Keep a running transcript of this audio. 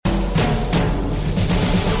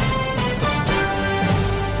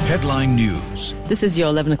Headline News. This is your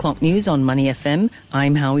 11 o'clock news on Money FM.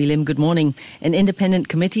 I'm Howie Lim. Good morning. An independent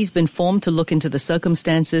committee's been formed to look into the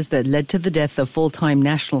circumstances that led to the death of full-time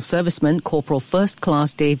national serviceman Corporal First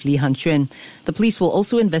Class Dave Lee Han Chuan. The police will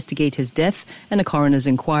also investigate his death, and a coroner's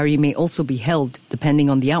inquiry may also be held, depending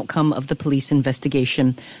on the outcome of the police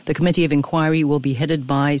investigation. The committee of inquiry will be headed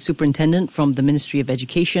by superintendent from the Ministry of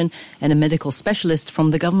Education and a medical specialist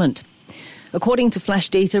from the government. According to flash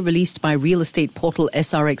data released by real estate portal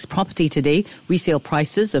SRX Property today, resale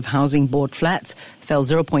prices of housing board flats fell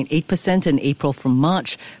 0.8% in April from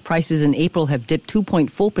March. Prices in April have dipped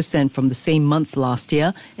 2.4% from the same month last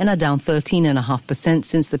year and are down 13.5%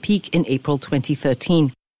 since the peak in April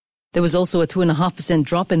 2013. There was also a 2.5%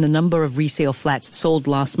 drop in the number of resale flats sold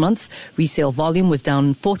last month. Resale volume was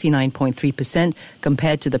down 49.3%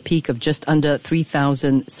 compared to the peak of just under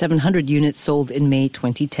 3,700 units sold in May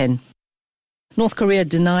 2010. North Korea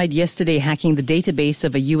denied yesterday hacking the database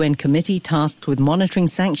of a UN committee tasked with monitoring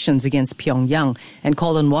sanctions against Pyongyang and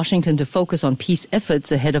called on Washington to focus on peace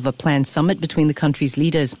efforts ahead of a planned summit between the country's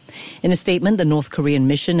leaders. In a statement, the North Korean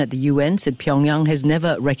mission at the UN said Pyongyang has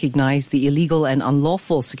never recognized the illegal and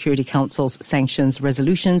unlawful Security Council's sanctions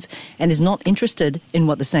resolutions and is not interested in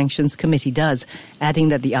what the sanctions committee does, adding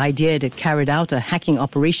that the idea it had carried out a hacking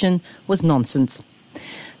operation was nonsense.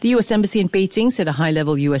 The U.S. Embassy in Beijing said a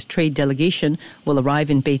high-level U.S. trade delegation will arrive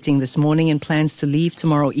in Beijing this morning and plans to leave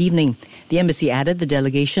tomorrow evening. The embassy added the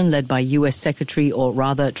delegation, led by U.S. Secretary, or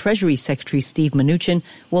rather Treasury Secretary Steve Mnuchin,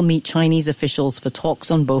 will meet Chinese officials for talks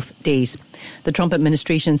on both days. The Trump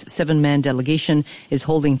administration's 7-man delegation is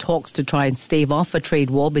holding talks to try and stave off a trade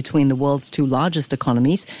war between the world's two largest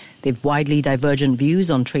economies. They've widely divergent views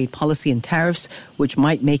on trade policy and tariffs, which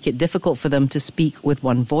might make it difficult for them to speak with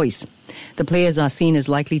one voice. The players are seen as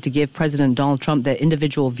likely to give President Donald Trump their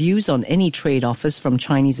individual views on any trade offers from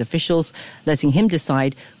Chinese officials, letting him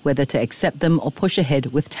decide whether to accept them or push ahead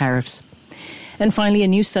with tariffs. And finally, a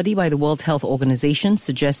new study by the World Health Organization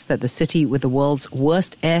suggests that the city with the world's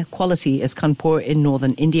worst air quality is Kanpur in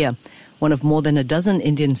northern India, one of more than a dozen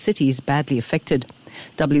Indian cities badly affected.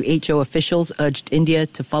 WHO officials urged India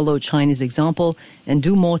to follow China's example and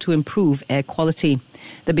do more to improve air quality.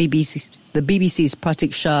 The BBC's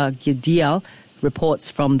Pratiksha Gidial reports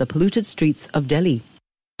from the polluted streets of Delhi.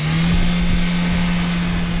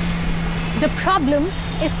 The problem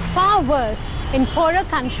is far worse in poorer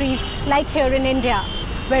countries like here in India,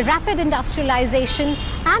 where rapid industrialization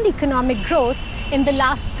and economic growth in the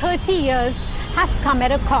last 30 years have come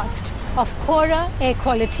at a cost of poorer air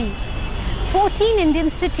quality. 14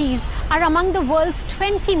 Indian cities are among the world's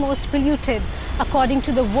 20 most polluted, according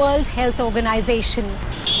to the World Health Organization.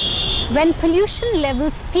 When pollution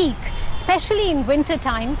levels peak, especially in winter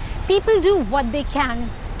time, people do what they can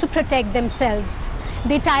to protect themselves.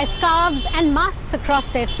 They tie scarves and masks across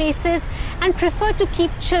their faces and prefer to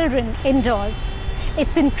keep children indoors.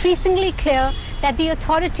 It's increasingly clear that the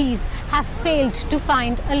authorities have failed to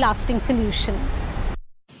find a lasting solution.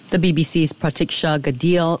 The BBC's Pratiksha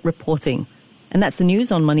Gidial reporting. And that's the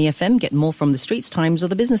news on Money FM. Get more from the Straits Times or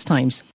the Business Times.